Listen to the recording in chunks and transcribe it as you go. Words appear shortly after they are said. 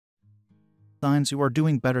Signs you are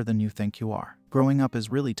doing better than you think you are. Growing up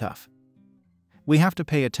is really tough. We have to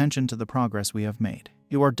pay attention to the progress we have made.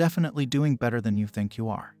 You are definitely doing better than you think you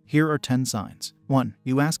are. Here are 10 signs. 1.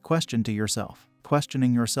 You ask questions to yourself.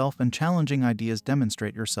 Questioning yourself and challenging ideas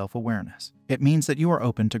demonstrate your self-awareness. It means that you are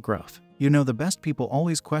open to growth. You know the best people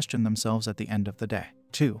always question themselves at the end of the day.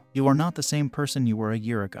 2. You are not the same person you were a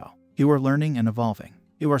year ago. You are learning and evolving.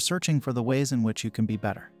 You are searching for the ways in which you can be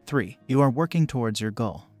better. 3. You are working towards your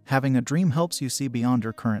goal. Having a dream helps you see beyond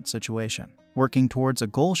your current situation. Working towards a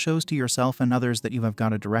goal shows to yourself and others that you have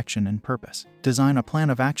got a direction and purpose. Design a plan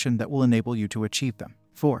of action that will enable you to achieve them.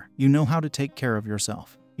 4. You know how to take care of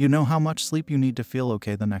yourself. You know how much sleep you need to feel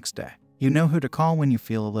okay the next day. You know who to call when you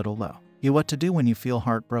feel a little low. You know what to do when you feel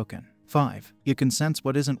heartbroken. 5. You can sense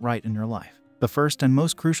what isn't right in your life. The first and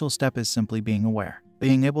most crucial step is simply being aware.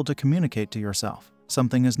 Being able to communicate to yourself,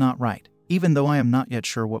 something is not right, even though I am not yet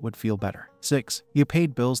sure what would feel better. 6. You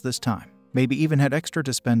paid bills this time. Maybe even had extra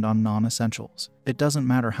to spend on non-essentials. It doesn't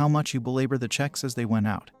matter how much you belabor the checks as they went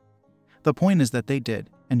out. The point is that they did,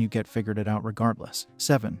 and you figured it out regardless.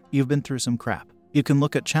 7. You've been through some crap. You can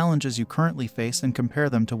look at challenges you currently face and compare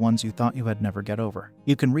them to ones you thought you had never get over.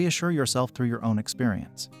 You can reassure yourself through your own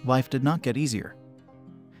experience. Life did not get easier.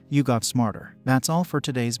 You got smarter. That's all for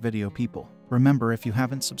today's video, people. Remember, if you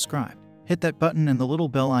haven't subscribed, hit that button and the little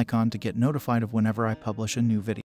bell icon to get notified of whenever I publish a new video.